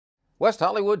West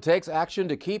Hollywood takes action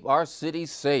to keep our city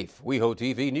safe.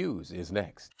 WehoTV News is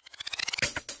next.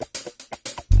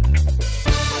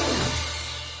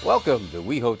 Welcome to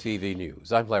WehoTV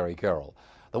News. I'm Larry Carroll.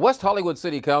 The West Hollywood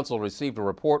City Council received a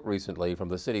report recently from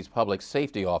the city's Public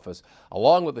Safety Office,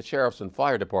 along with the sheriff's and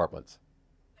fire departments.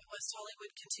 West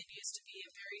Hollywood continues to be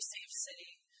a very safe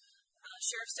city.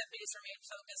 Sheriff's deputies remain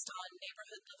focused on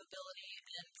neighborhood livability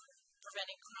and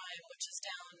preventing crime, which is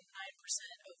down 9%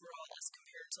 overall as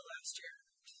compared to last year.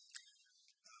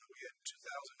 We had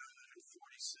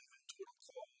 2,947 total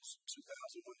calls,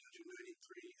 2,193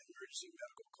 emergency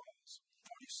medical calls,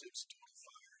 46 total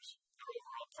fires. Our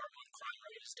overall Part 1 crime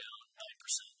rate is down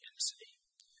 9% in the city.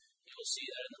 You will see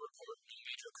that in the report, no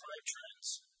major crime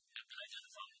trends have been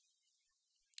identified.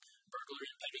 Burglary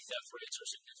and petty theft rates are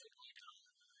significantly down,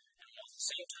 and while at the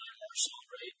same time our assault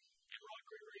rate and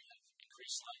robbery rate have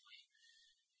increased slightly,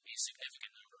 a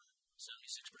significant number,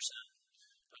 76%,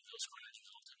 of those crimes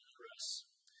resulted in arrests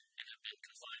and have been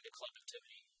confined to club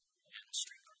activity and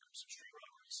street crimes, street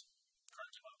robberies,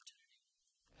 crimes of opportunity.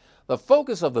 The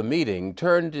focus of the meeting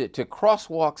turned to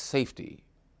Crosswalk Safety.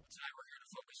 Tonight we're here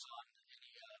to focus on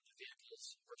any the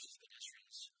vehicles versus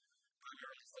pedestrians,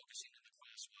 primarily focusing on the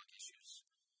crosswalk issues,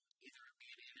 either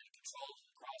being in a controlled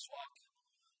crosswalk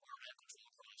or an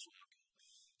uncontrolled crosswalk.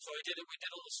 So we did a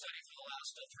little study for the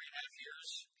last 3.5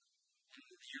 years. In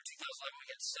the year 2011,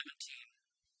 we had 17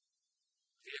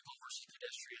 vehicle versus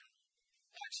pedestrian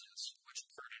accidents, which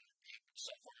occurred in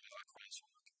some form of a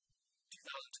crosswalk.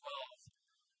 2012,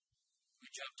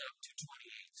 we jumped up to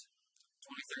 28.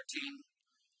 2013,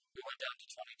 we went down to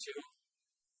 22.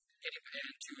 Getting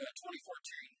into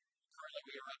 2014, currently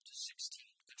we are up to 16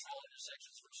 controlled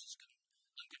intersections versus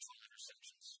uncontrolled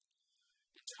intersections.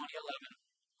 In 2011,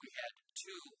 we had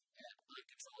 2 at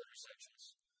uncontrolled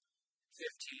intersections,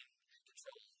 15 at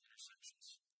controlled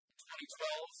intersections. In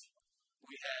 2012,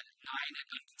 we had 9 at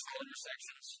uncontrolled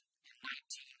intersections and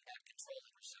 19 at controlled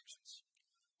intersections.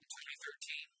 In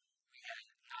 2013, we had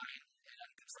 9 at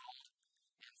uncontrolled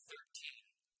and 13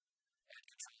 at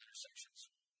controlled intersections.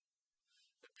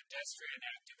 The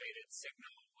pedestrian-activated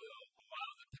signal will allow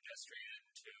the pedestrian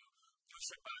to push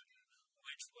a button,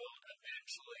 which will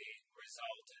eventually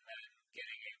result in them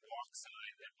getting a walk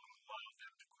sign that will allow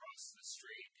them to cross the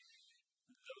street.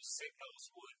 Those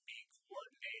signals would be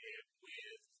coordinated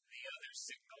with the other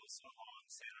signals along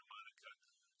Santa Monica.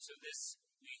 So this,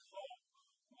 we hope,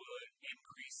 would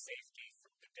increase safety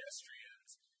for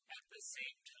pedestrians. At the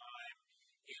same time,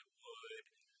 it would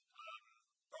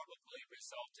probably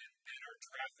result in better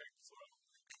traffic flow.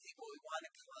 I think what we want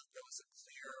to come out, though, is a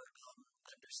clear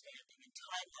understanding and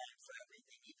timeline for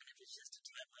everything, even if it's just a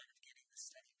timeline of getting the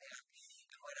study back.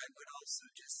 And what I would also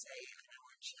just say, I know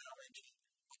we're challenging,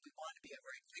 but we want to be a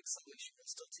very quick solution. Will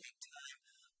still take time.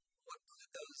 What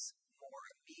could those more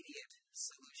immediate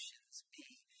solutions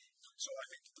be? So I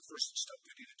think that the first step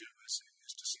we need to do is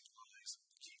to signalize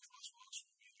key crosswalks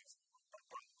for meaningful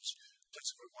problems.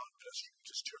 That's if we want pedestrians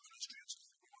to steer pedestrians,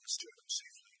 we want to steer them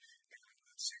safely, and at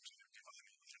the same time give other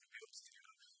automobiles the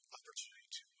opportunity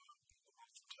to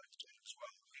move from time to time as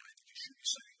well. And I think you should be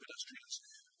saying pedestrians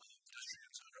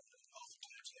are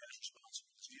oftentimes as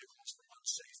responsible as vehicles for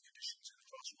unsafe conditions in the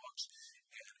crosswalks,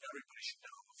 and everybody should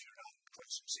know if you're not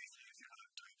crossing safely, if you're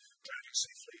not driving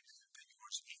safely, then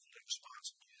yours equally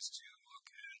responsible is to look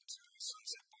at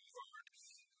Sunset Boulevard,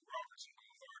 Robertson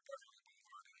Boulevard, Beverly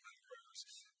Boulevard, and Melrose,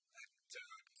 at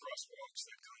crosswalks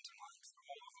that come to mind for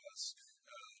all of us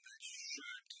that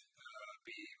should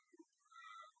be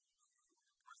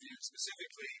reviewed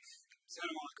specifically.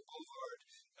 Santa Monica Boulevard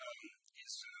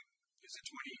is a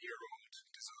 20-year-old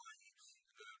design.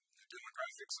 The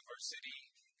demographics of our city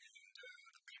and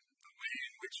the way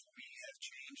in which we have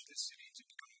changed the city to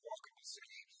become a walkable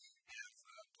city have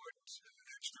put an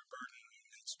extra burden on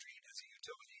that street as a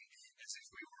utility, as if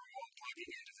we were all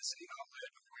plugging into the same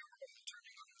outlet or we were all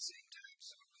turning on the same tap.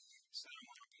 So Santa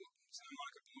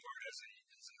Monica Boulevard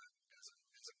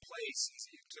as a place, as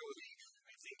a utility,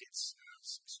 I think it's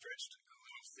stretched a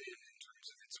little thin in terms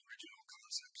of its original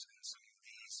concepts, and some of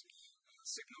these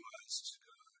signalized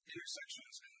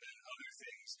intersections and then other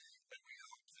things that we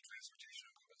hope the Transportation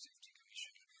and Public Safety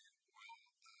Commission will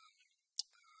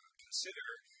consider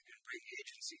and bring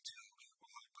agency to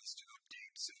will help us to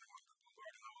update Santa Monica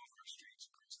Boulevard and all of our streets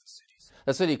across the city.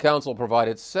 The City Council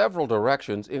provided several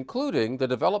directions, including the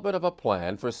development of a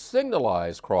plan for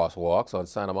signalized crosswalks on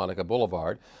Santa Monica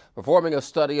Boulevard, performing a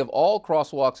study of all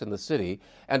crosswalks in the city,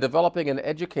 and developing an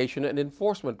education and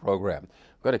enforcement program.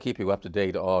 We're going to keep you up to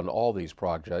date on all these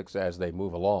projects as they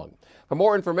move along. For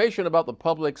more information about the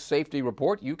Public Safety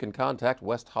Report, you can contact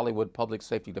West Hollywood Public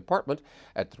Safety Department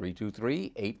at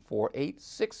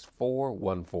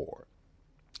 323-848-6414.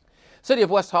 City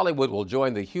of West Hollywood will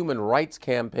join the Human Rights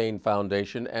Campaign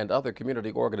Foundation and other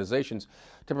community organizations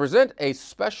to present a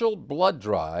special blood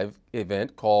drive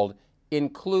event called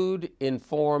Include,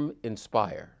 Inform,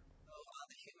 Inspire.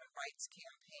 The Human Rights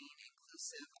Campaign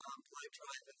inclusive blood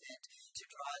drive event to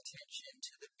draw attention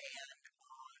to the ban.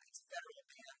 It's a federal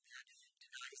ban that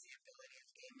denies the ability of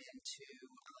gay men to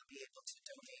be able to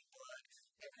donate blood.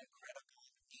 We have an incredible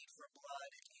need for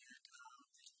blood, and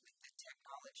with the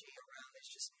technology around, there's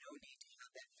just no need to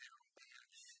have that federal ban.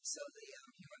 So the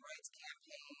Human Rights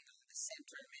Campaign, the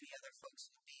center, and many other folks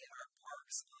will be at our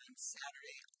parks on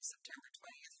Saturday, September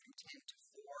 20th from 10 to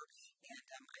 4, and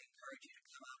I encourage you to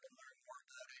come out and learn more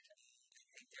about it. I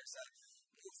think there's a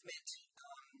movement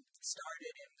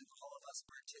started, and with all of us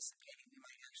participating, we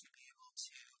might actually be able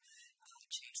to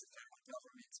change the federal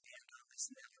government's ban on this,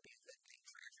 and that would be a good thing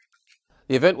for everybody.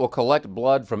 The event will collect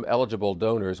blood from eligible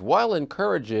donors while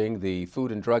encouraging the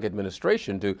Food and Drug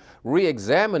Administration to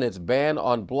re-examine its ban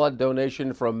on blood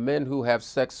donation from men who have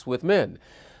sex with men.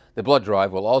 The blood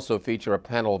drive will also feature a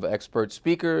panel of expert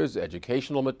speakers,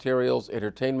 educational materials,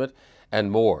 entertainment,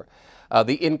 and more.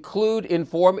 The Include,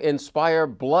 Inform, Inspire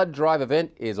blood drive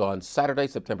event is on Saturday,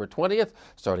 September 20th,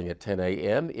 starting at 10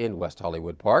 a.m. in West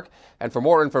Hollywood Park. And for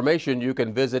more information, you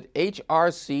can visit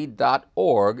hrc.org/blood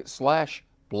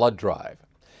drive.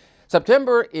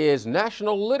 September is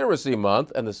National Literacy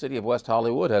Month, and the City of West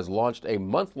Hollywood has launched a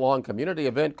month-long community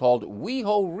event called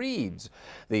Weho Reads.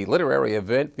 The literary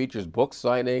event features book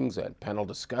signings and panel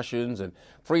discussions and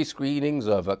free screenings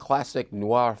of classic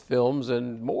noir films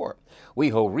and more.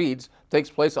 Weho Reads takes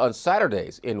place on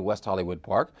Saturdays in West Hollywood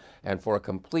Park, and for a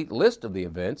complete list of the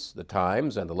events, the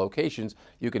times, and the locations,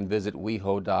 you can visit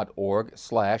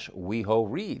weho.org/Weho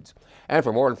Reads. And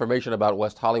for more information about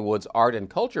West Hollywood's art and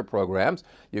culture programs,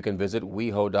 you can visit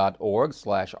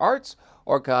weho.org/arts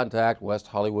or contact West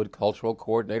Hollywood Cultural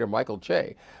Coordinator Michael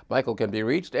Che. Michael can be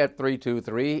reached at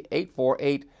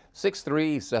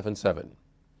 323-848-6377.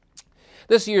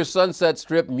 This year's Sunset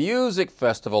Strip Music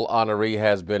Festival honoree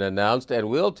has been announced, and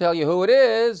we'll tell you who it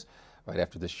is right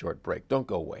after this short break. Don't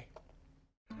go away.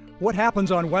 What happens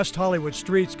on West Hollywood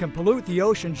streets can pollute the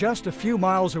ocean just a few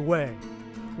miles away.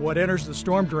 What enters the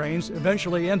storm drains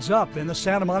eventually ends up in the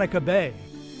Santa Monica Bay.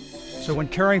 So when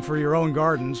caring for your own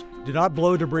gardens, do not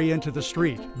blow debris into the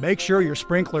street. Make sure your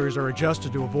sprinklers are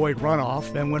adjusted to avoid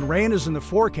runoff, and when rain is in the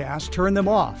forecast, turn them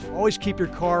off. Always keep your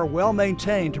car well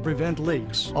maintained to prevent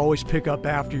leaks. Always pick up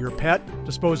after your pet,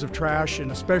 dispose of trash,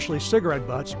 and especially cigarette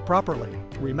butts properly.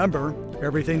 Remember,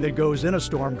 everything that goes in a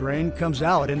storm drain comes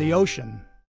out in the ocean.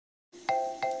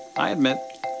 I admit,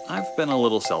 I've been a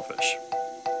little selfish.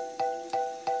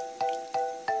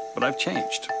 But I've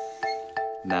changed.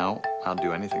 Now I'll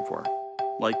do anything for her.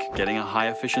 Like getting a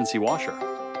high-efficiency washer,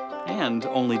 and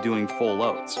only doing full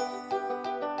loads.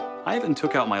 I even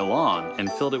took out my lawn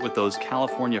and filled it with those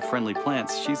California-friendly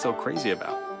plants she's so crazy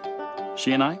about.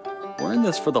 She and I, we're in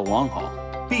this for the long haul.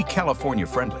 Be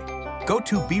California-friendly. Go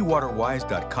to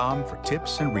BeWaterWise.com for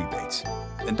tips and rebates.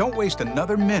 And don't waste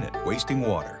another minute wasting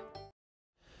water.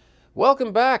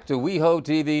 Welcome back to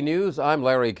WehoTV News. I'm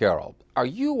Larry Carroll. Are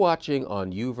you watching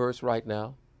on UVerse right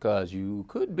now? Because you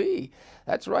could be.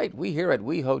 That's right, we here at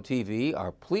WehoTV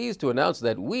are pleased to announce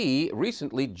that we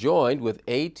recently joined with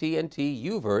AT&T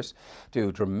UVerse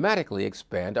to dramatically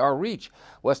expand our reach.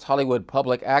 West Hollywood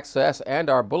Public Access and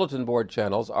our bulletin board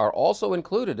channels are also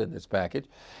included in this package,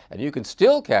 and you can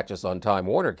still catch us on Time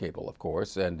Warner Cable, of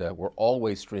course, and we're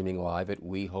always streaming live at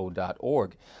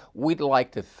weho.org. We'd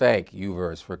like to thank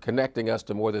UVerse for connecting us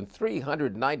to more than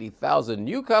 390,000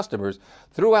 new customers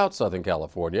throughout Southern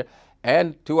California.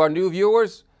 And to our new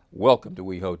viewers, welcome to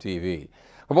WehoTV.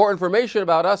 For more information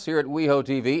about us here at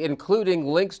WehoTV, including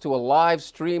links to a live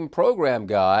stream program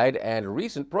guide and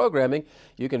recent programming,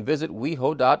 you can visit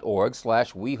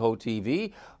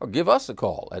weho.org/WehoTV or give us a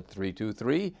call at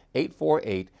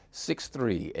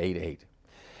 323-848-6388.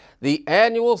 The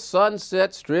annual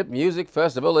Sunset Strip Music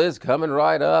Festival is coming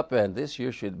right up, and this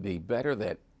year should be better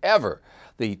than ever.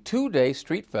 The two-day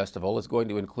street festival is going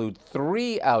to include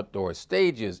 3 outdoor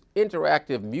stages,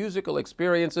 interactive musical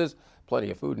experiences, plenty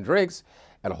of food and drinks,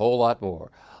 and a whole lot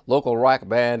more. Local rock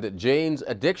band Jane's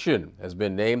Addiction has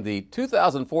been named the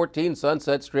 2014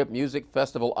 Sunset Strip Music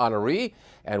Festival honoree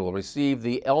and will receive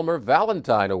the Elmer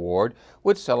Valentine Award,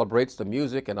 which celebrates the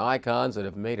music and icons that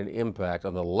have made an impact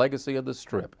on the legacy of the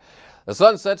Strip. The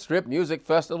Sunset Strip Music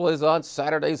Festival is on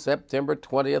Saturday, September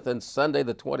 20th and Sunday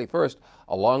the 21st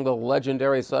along the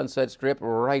legendary Sunset Strip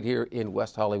right here in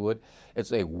West Hollywood.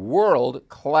 It's a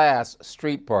world-class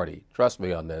street party. Trust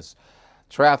me on this.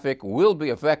 Traffic will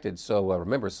be affected, so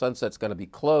remember, Sunset's going to be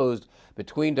closed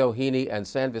between Doheny and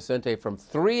San Vicente from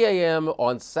 3 a.m.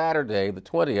 on Saturday the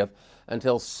 20th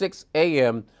until 6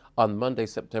 a.m. on Monday,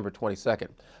 September 22nd.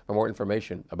 For more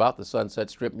information about the Sunset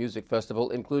Strip Music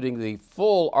Festival, including the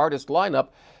full artist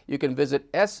lineup, you can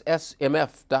visit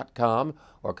ssmf.com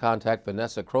or contact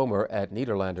Vanessa Cromer at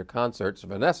Nederlander Concerts.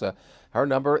 Vanessa, her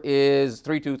number is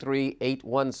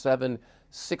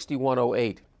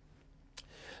 323-817-6108.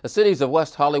 The cities of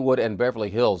West Hollywood and Beverly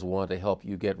Hills want to help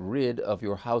you get rid of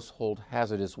your household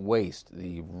hazardous waste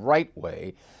the right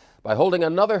way by holding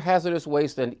another hazardous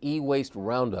waste and e-waste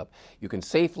roundup. You can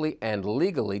safely and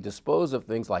legally dispose of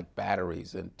things like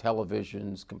batteries and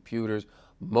televisions, computers,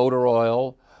 motor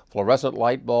oil, fluorescent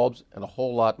light bulbs, and a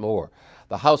whole lot more.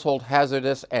 The Household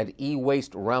Hazardous and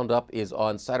E-Waste Roundup is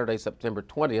on Saturday, September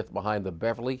 20th behind the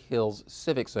Beverly Hills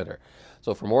Civic Center.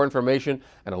 So for more information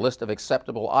and a list of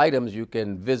acceptable items, you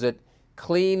can visit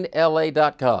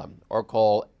cleanla.com or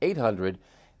call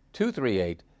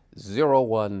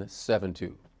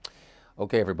 800-238-0172.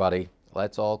 Okay, everybody,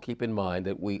 let's all keep in mind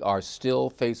that we are still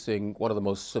facing one of the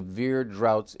most severe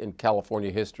droughts in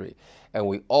California history, and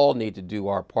we all need to do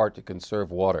our part to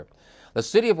conserve water. The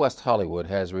city of West Hollywood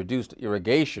has reduced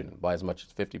irrigation by as much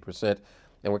as 50%,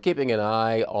 and we're keeping an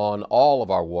eye on all of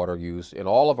our water use in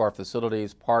all of our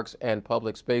facilities, parks, and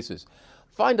public spaces.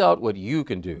 Find out what you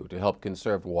can do to help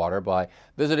conserve water by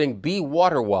visiting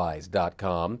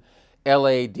bewaterwise.com,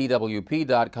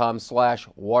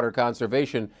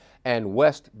 ladwp.com/waterconservation, and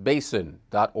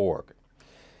westbasin.org.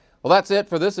 Well, that's it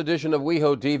for this edition of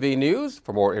WehoTV News.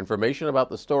 For more information about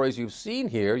the stories you've seen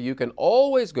here, you can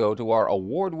always go to our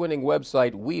award-winning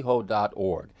website,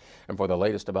 weho.org. And for the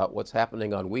latest about what's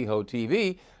happening on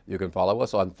WehoTV, you can follow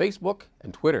us on Facebook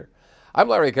and Twitter. I'm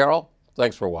Larry Carroll.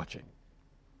 Thanks for watching.